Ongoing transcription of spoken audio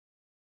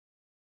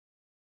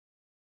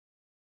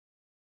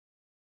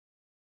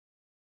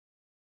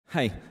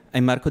Hi,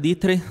 I'm Marco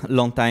Ditri,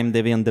 long-time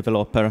Debian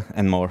developer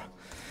and more.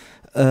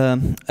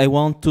 I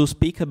want to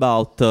speak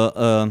about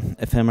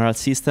ephemeral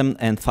system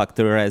and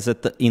factory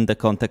reset in the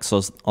context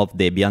of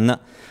Debian.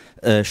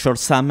 Short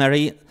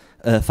summary,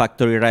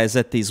 factory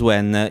reset is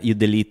when you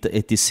delete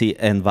etc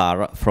and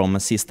var from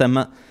a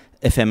system.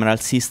 Ephemeral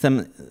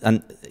system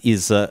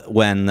is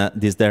when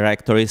these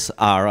directories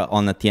are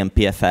on a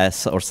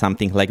tmpfs or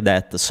something like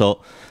that,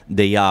 so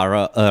they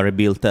are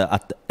rebuilt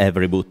at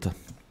every boot.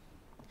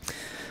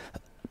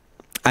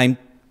 I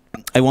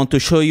want to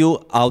show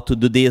you how to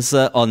do this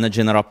on a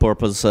general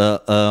purpose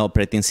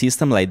operating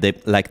system like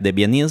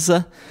Debian is.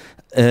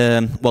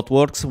 What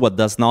works, what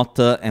does not,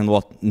 and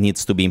what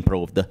needs to be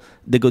improved.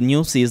 The good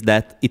news is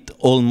that it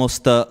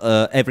almost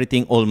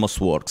everything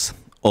almost works.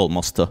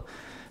 Almost.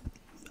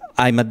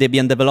 I'm a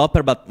Debian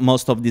developer, but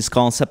most of these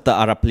concepts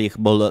are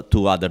applicable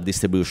to other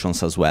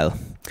distributions as well.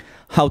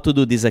 How to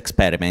do these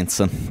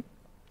experiments?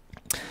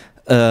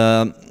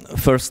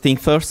 First thing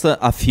first,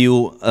 a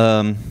few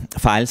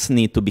files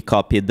need to be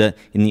copied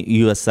in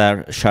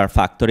USR share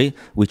factory,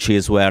 which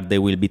is where they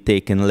will be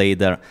taken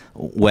later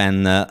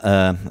when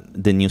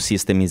the new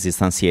system is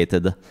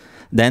instantiated.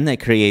 Then I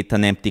create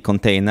an empty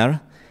container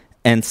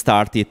and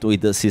start it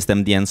with the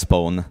systemd and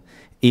spawn.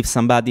 If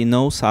somebody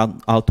knows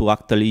how to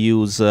actually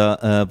use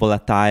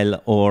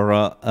volatile or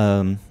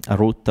a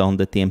root on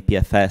the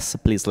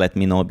tmpfs, please let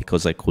me know,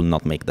 because I could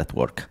not make that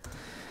work.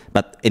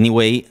 But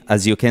anyway,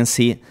 as you can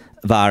see,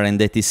 var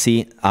and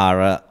etc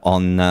are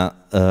on a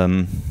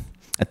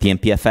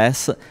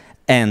tmpfs,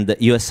 and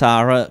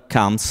USR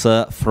comes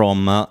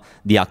from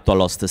the actual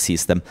host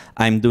system.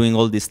 I'm doing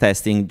all this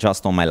testing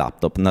just on my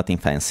laptop, nothing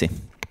fancy.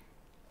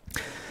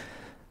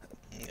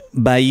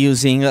 By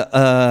using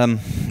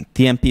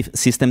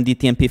systemd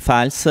tmp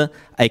files,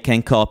 I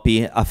can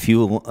copy a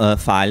few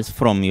files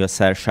from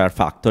USR share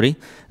factory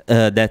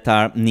that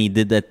are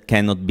needed, that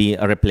cannot be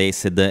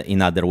replaced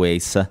in other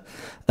ways.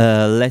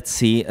 Let's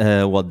see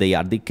what they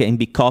are. They can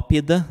be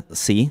copied,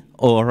 C,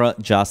 or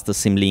just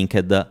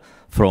symlinked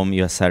from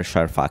USR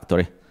share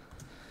factory.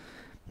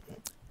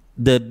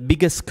 The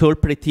biggest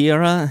culprit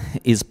here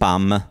is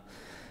PAM.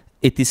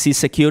 etc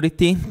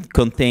security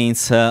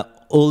contains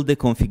all the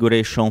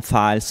configuration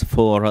files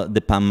for the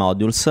PAM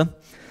modules.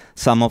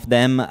 Some of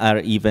them are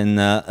even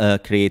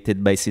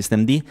created by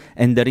systemd,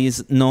 and there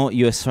is no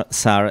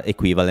USR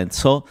equivalent,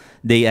 so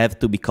they have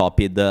to be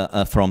copied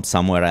from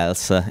somewhere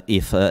else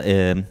if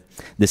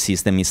the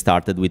system is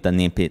started with an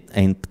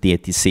empty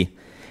etc.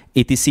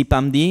 etc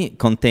pamd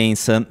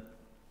contains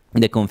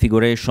the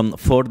configuration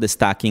for the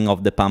stacking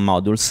of the PAM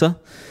modules.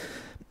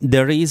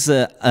 There is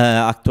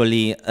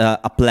actually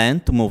a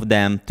plan to move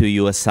them to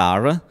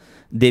USR.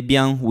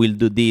 Debian will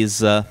do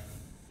this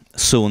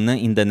soon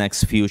in the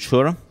next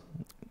future,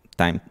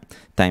 time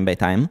by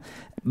time,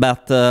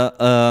 but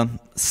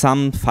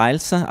some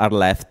files are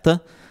left.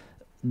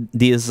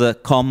 These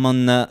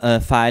common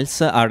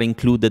files are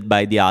included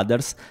by the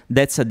others.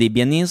 That's a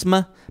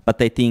Debianism,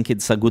 but I think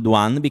it's a good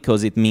one,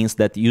 because it means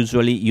that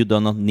usually you do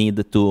not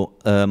need to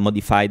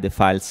modify the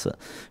files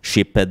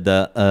shipped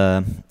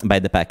by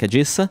the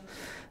packages.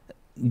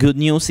 Good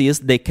news is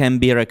they can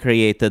be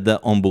recreated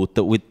on boot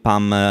with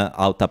PAM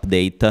out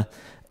update,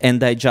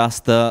 and I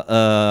just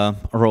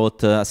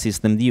wrote a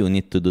systemd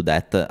unit to do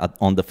that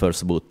on the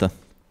first boot.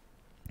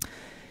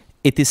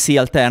 etc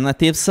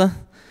alternatives.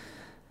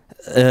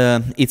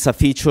 It's a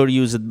feature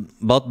used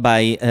both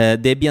by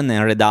Debian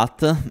and Red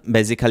Hat.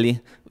 Basically,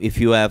 if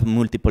you have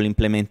multiple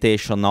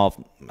implementation of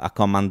a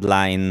command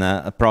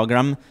line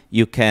program,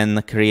 you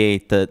can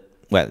create,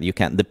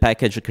 the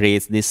package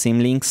creates these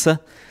symlinks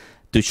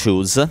to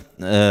choose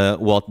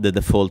what the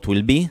default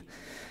will be.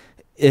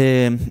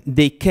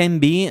 They can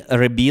be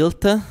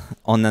rebuilt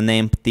on an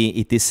empty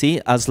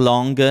etc as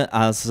long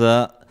as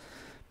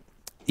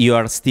you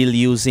are still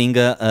using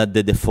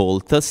the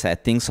default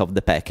settings of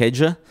the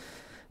package,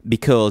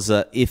 because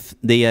if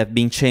they have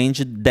been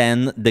changed,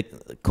 then the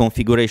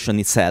configuration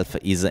itself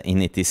is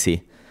in etc.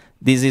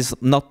 This is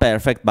not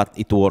perfect, but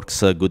it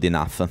works good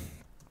enough.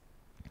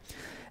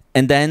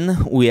 And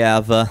then we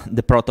have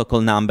the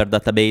protocol number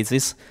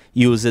databases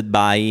used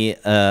by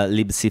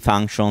libc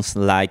functions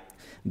like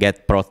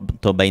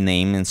getProto by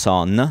name and so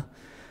on.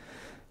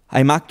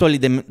 I'm actually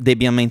the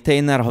Debian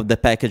maintainer of the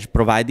package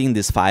providing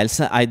these files.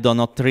 I do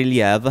not really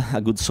have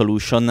a good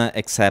solution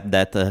except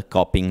that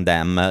copying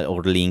them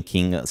or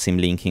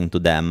symlinking to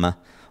them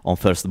on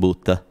first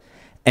boot.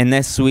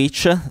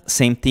 NS-switch,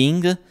 same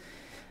thing,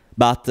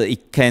 but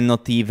it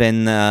cannot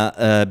even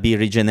be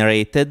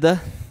regenerated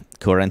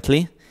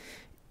currently.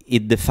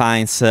 It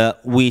defines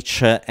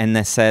which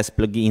NSS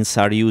plugins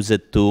are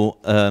used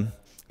to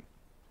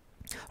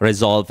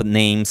resolve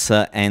names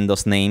and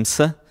those names.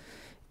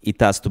 It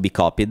has to be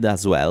copied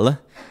as well.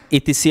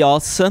 etc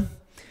auth,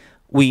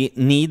 we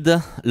need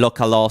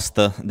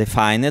localhost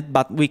defined,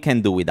 but we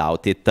can do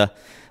without it.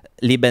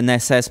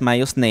 libnss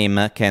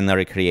myhostname can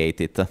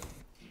recreate it.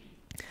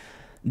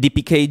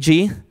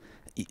 dpkg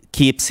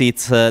keeps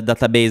its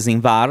database in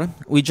var.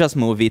 We just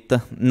move it,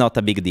 not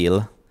a big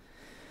deal.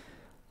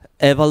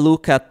 Have a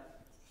look at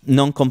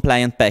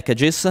non-compliant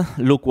packages,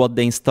 look what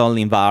they install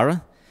in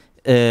var,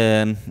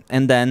 and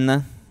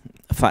then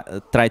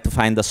try to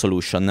find a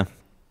solution.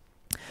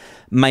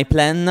 My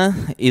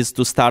plan is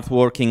to start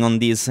working on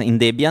this in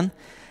Debian,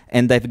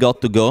 and I've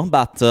got to go,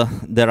 but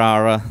there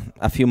are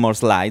a few more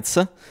slides.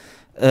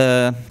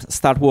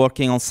 Start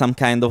working on some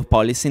kind of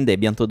policy in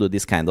Debian to do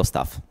this kind of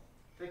stuff.